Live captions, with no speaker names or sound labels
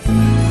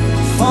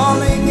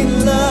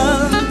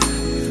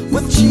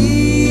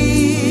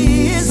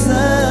Jesus,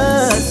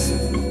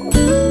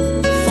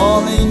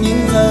 falling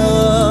in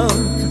love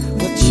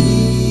with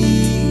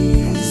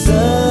Jesus,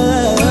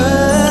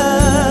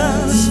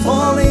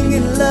 falling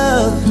in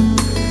love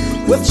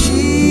with Jesus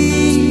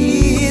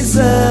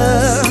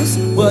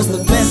was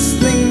the best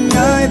thing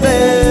I've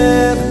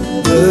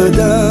ever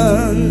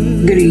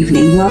done. Good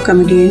evening.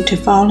 Welcome again to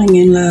Falling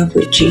in Love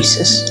with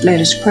Jesus.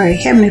 Let us pray.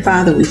 Heavenly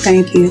Father, we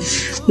thank you.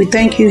 We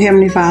thank you,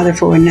 Heavenly Father,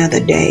 for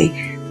another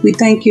day. We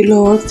thank you,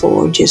 Lord,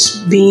 for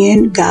just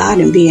being God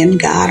and being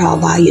God all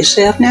by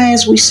yourself. Now,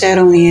 as we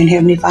settle in,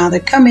 Heavenly Father,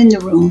 come in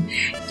the room.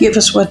 Give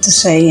us what to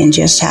say and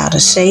just how to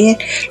say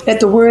it. Let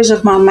the words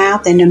of my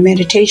mouth and the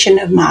meditation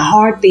of my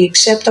heart be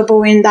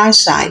acceptable in thy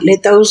sight.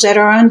 Let those that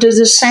are under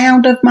the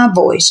sound of my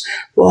voice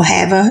will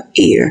have an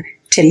ear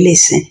to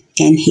listen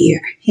and hear.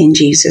 In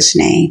Jesus'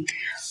 name.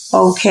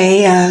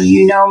 Okay,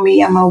 you know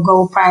me. I'm going to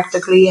go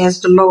practically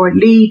as the Lord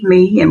lead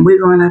me, and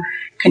we're going to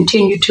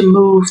continue to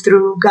move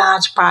through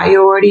God's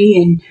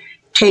priority and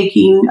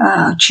taking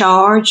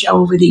charge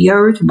over the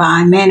earth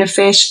by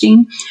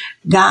manifesting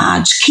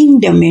God's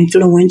kingdom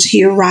influence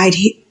here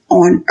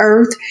on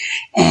earth.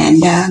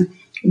 And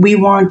we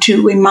want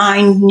to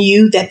remind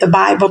you that the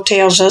Bible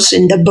tells us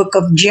in the book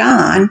of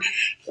John,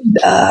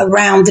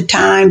 around the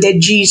time that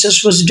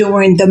Jesus was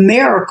doing the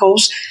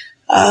miracles,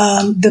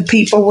 the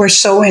people were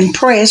so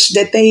impressed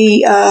that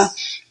they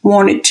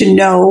wanted to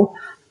know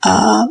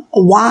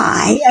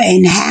why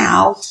and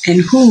how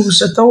and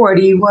whose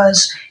authority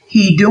was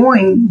he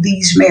doing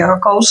these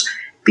miracles,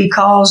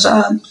 because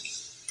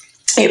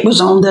it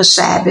was on the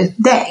Sabbath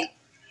day.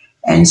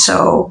 And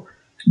so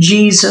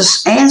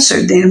Jesus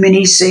answered them and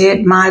he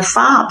said, my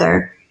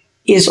Father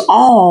is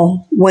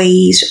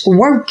always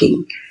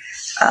working.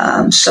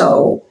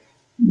 So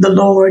the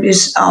Lord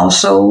is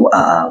also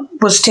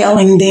was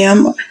telling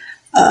them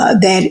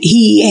that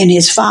he and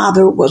his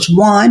Father was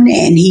one,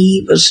 and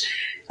he was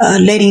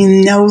letting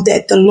them know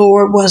that the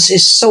Lord was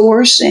his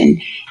source,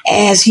 and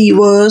as he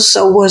was,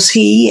 so was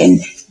he, and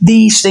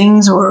these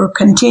things were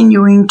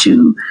continuing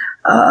to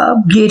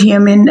get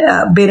him in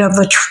a bit of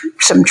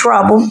some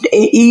trouble,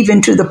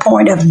 even to the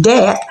point of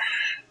death,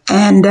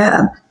 and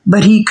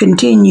but he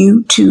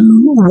continued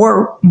to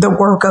work the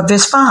work of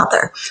his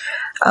Father.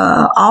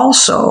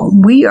 Also,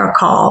 we are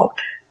called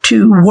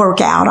to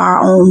work out our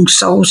own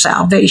soul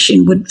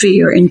salvation with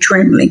fear and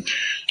trembling.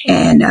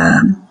 And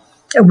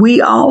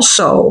we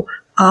also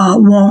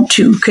want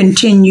to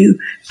continue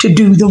to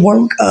do the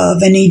work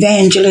of an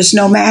evangelist.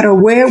 No matter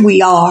where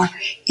we are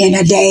in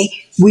a day,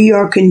 we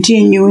are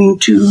continuing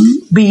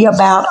to be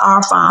about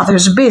our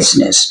Father's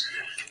business.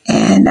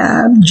 And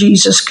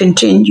Jesus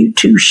continued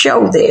to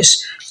show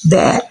this,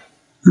 that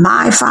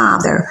my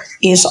Father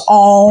is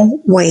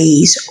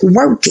always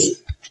working.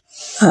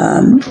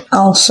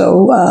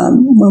 Also,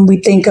 when we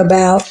think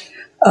about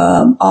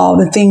all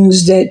the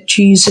things that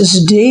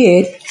Jesus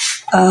did,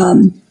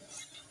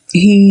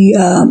 he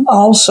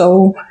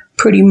also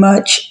pretty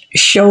much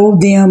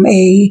showed them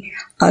a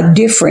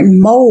different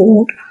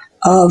mode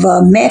of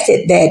a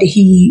method that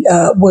he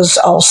was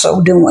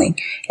also doing,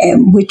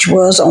 and which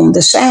was on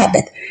the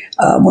Sabbath.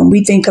 When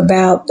we think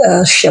about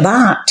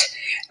Shabbat,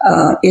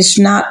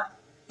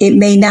 it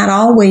may not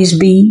always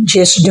be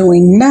just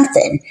doing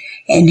nothing.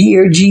 And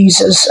here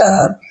Jesus,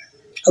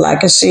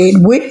 like I said,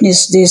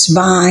 witnessed this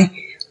by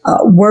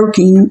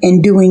working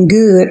and doing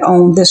good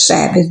on the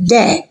Sabbath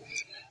day.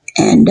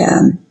 And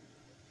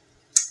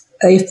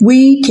if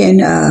we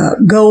can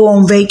go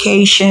on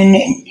vacation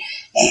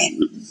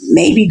and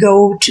maybe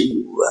go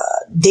to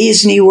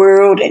Disney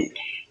World and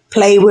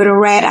play with a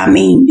rat,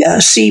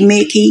 see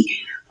Mickey,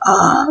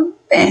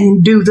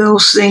 and do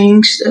those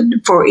things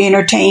for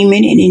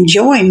entertainment and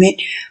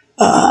enjoyment,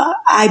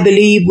 I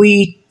believe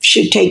we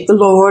should take the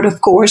Lord,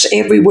 of course,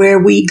 everywhere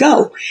we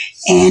go.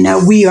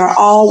 And we are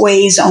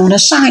always on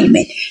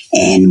assignment.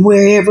 And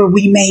wherever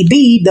we may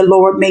be, the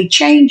Lord may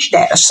change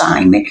that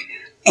assignment.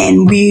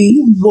 And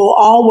we will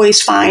always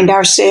find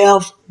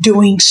ourselves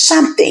doing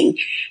something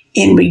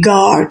in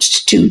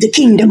regards to the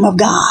kingdom of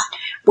God,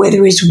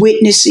 whether it's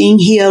witnessing,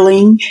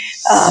 healing,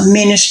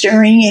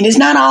 ministering. And it's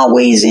not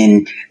always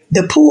in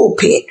the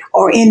pulpit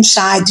or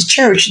inside the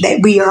church that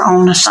we are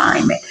on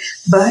assignment.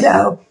 But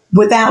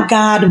without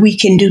God, we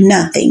can do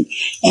nothing.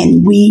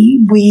 And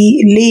we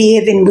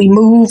live and we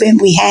move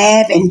and we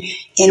have and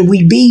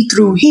we be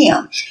through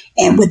him.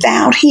 And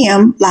without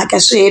him, like I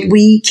said,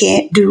 we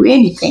can't do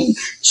anything.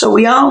 So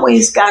we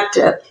always got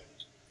to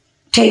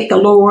take the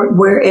Lord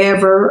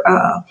wherever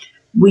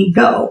we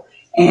go.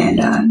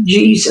 And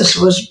Jesus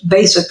was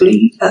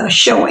basically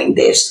showing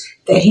this,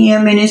 that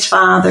him and his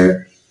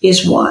Father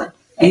is one.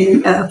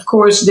 And of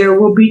course, there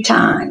will be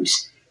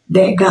times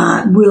that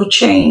God will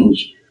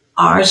change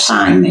our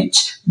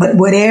assignments. But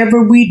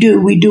whatever we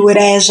do it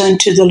as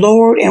unto the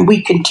Lord, and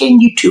we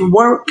continue to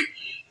work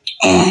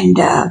and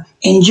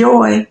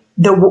enjoy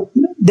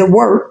the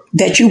work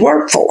that you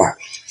work for.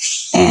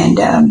 And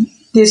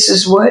this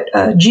is what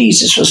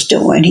Jesus was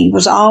doing. He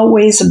was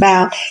always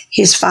about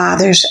his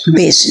Father's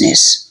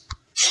business.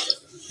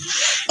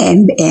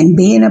 and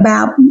being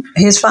about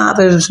his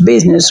father's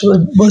business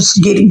was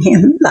getting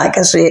him, like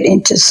I said,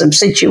 into some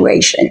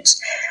situations.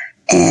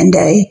 And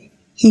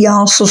he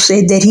also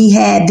said that he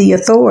had the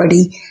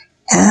authority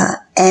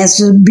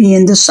as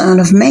being the Son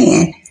of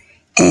Man.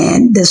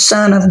 And the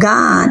Son of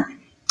God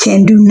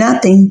can do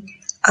nothing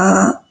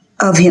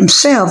of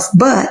himself,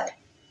 but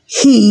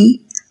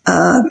he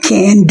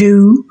can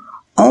do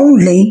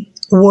only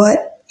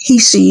what he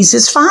sees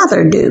his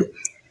Father do.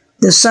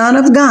 The Son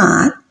of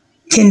God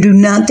can do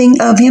nothing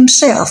of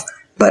himself,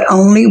 but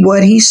only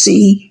what he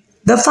see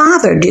the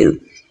Father do.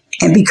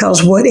 And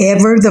because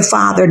whatever the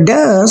Father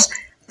does,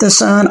 the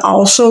Son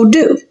also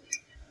do.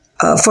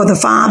 For the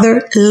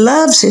Father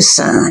loves his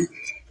Son,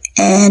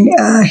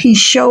 and he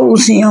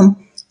shows him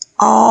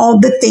all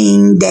the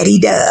thing that he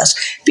does.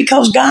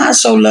 Because God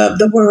so loved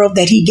the world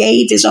that he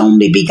gave his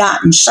only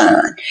begotten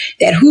Son,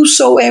 that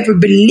whosoever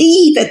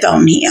believeth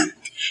on him.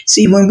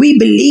 See, when we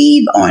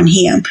believe on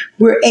him,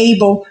 we're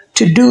able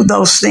to do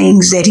those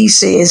things that he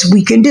says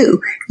we can do.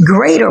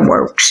 Greater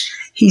works,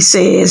 he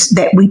says,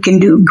 that we can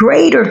do.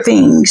 Greater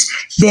things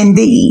than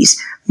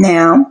these.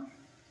 Now,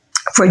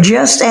 for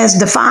just as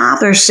the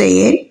Father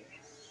said,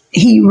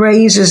 he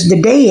raises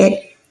the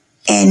dead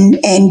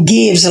and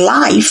gives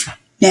life.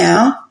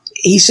 Now,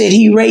 he said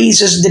he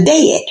raises the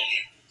dead.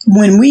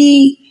 When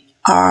we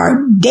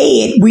are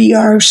dead, we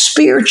are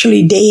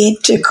spiritually dead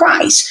to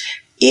Christ.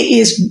 It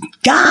is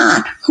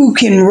God who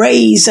can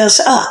raise us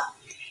up.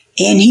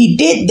 And he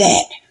did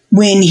that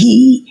when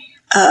he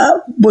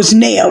was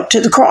nailed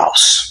to the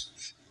cross.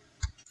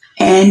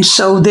 And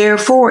so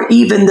therefore,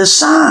 even the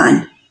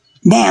Son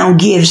now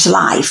gives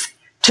life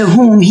to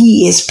whom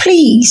he is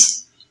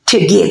pleased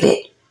to give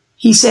it.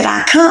 He said,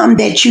 I come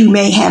that you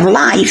may have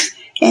life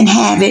and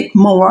have it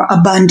more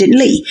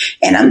abundantly.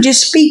 And I'm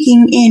just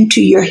speaking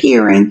into your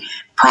hearing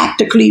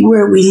practically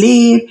where we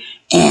live,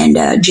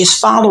 and just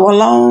follow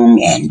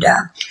along, and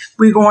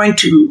we're going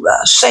to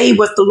say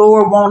what the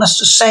Lord wants us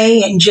to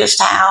say and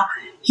just how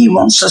he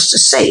wants us to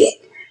say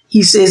it.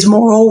 He says,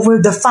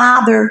 moreover, the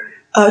Father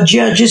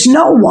judges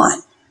no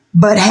one,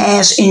 but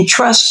has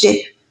entrusted,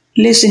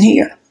 listen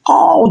here,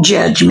 all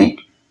judgment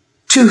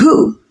to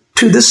who?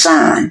 To the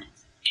Son.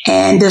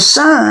 And the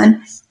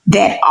Son,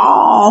 that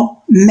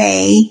all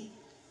may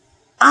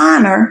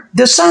honor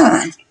the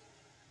Son.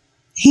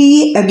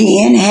 He,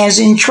 again, has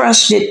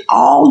entrusted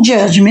all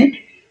judgment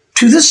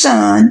to the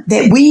Son,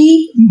 that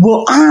we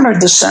will honor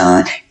the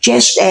Son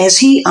just as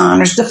he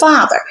honors the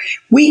Father.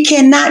 We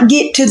cannot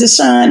get to the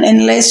Son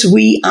unless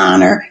we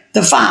honor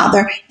the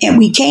Father, and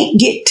we can't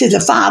get to the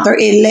Father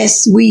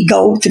unless we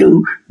go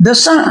through the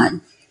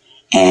Son.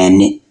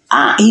 And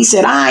he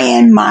said, I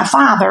and my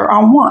Father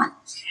are one.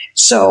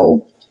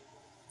 So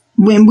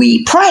when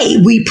we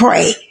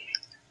pray,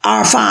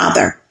 our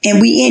Father,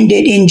 and we end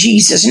it in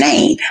Jesus'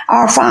 name.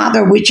 Our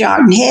Father, which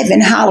art in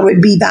heaven,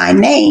 hallowed be thy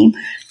name.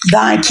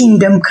 Thy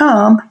kingdom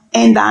come,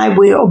 and thy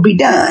will be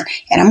done.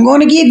 And I'm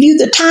going to give you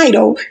the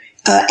title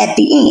at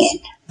the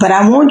end. But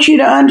I want you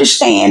to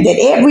understand that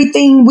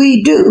everything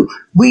we do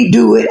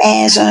it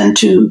as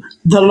unto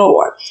the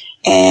Lord.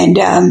 And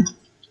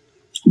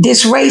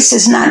this race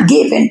is not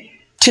given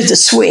to the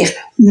swift,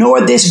 nor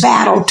this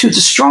battle to the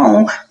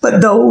strong, but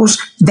those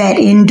that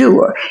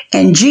endure.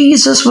 And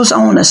Jesus was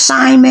on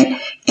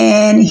assignment,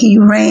 and he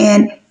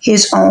ran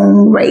his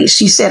own race.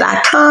 He said,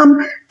 I come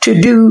to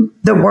do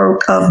the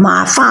work of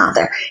my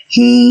Father.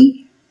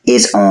 He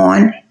is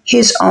on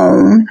his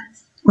own,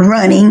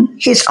 running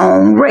his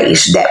own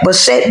race that was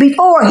set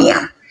before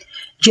him.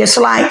 Just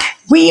like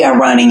we are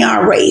running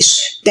our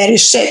race that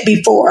is set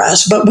before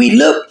us, but we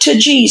look to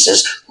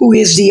Jesus, who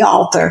is the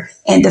author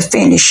and the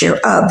finisher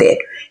of it.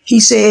 He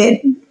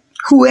said,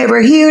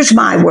 whoever hears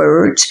my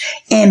words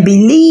and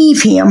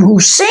believe him who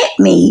sent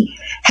me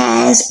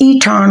has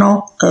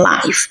eternal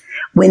life.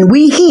 When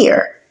we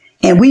hear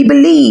and we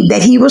believe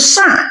that he was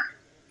sent,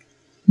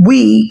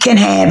 we can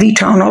have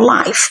eternal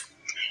life.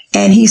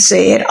 And he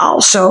said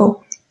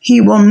also,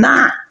 he will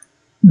not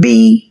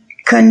be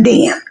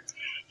condemned.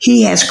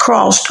 He has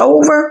crossed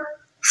over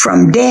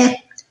from death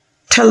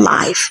to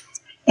life.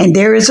 And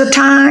there is a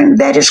time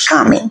that is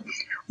coming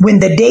when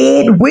the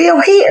dead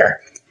will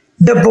hear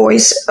the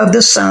voice of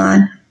the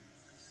Son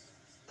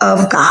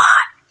of God.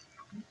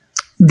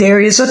 There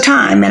is a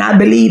time, and I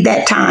believe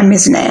that time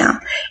is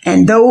now.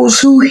 And those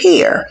who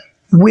hear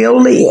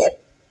will live.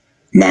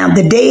 Now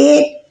the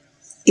dead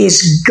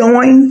is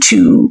going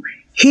to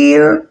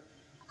hear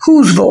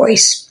whose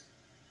voice?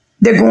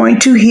 They're going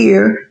to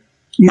hear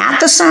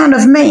not the Son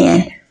of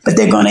Man, but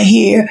they're going to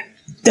hear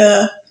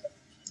the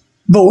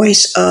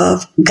voice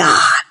of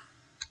God.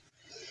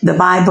 The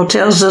Bible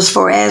tells us,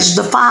 for as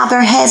the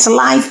Father has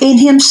life in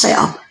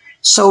himself,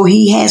 so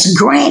he has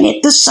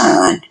granted the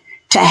Son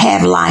to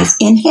have life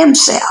in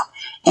himself.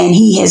 And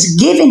he has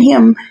given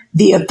him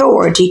the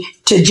authority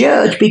to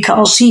judge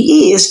because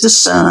he is the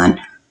Son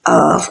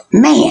of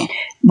Man.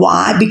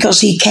 Why?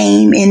 Because he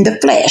came in the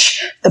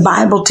flesh. The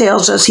Bible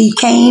tells us he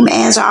came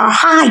as our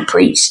high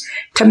priest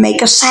to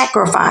make a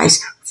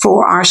sacrifice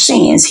for our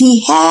sins.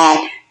 He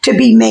had to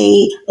be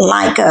made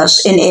like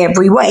us in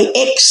every way,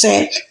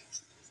 except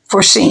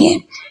for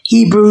sin.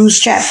 Hebrews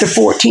chapter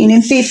 14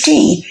 and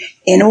 15.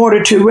 In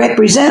order to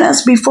represent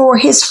us before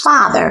his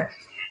Father,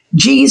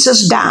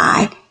 Jesus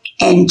died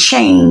and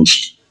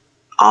changed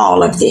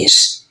all of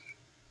this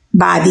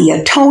by the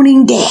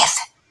atoning death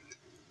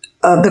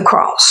of the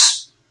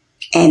cross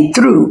and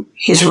through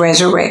his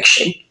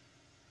resurrection.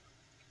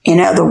 In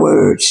other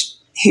words,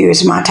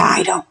 here's my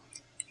title.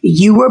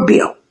 You were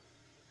built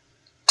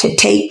to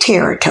take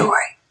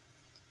territory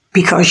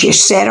because you're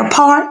set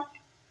apart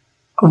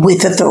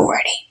with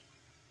authority.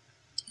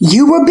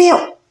 You were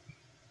built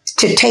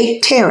to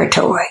take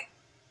territory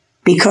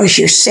because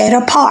you're set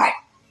apart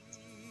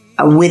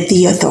with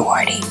the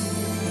authority.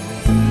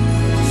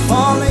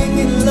 Falling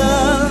in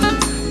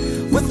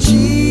love with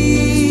Jesus.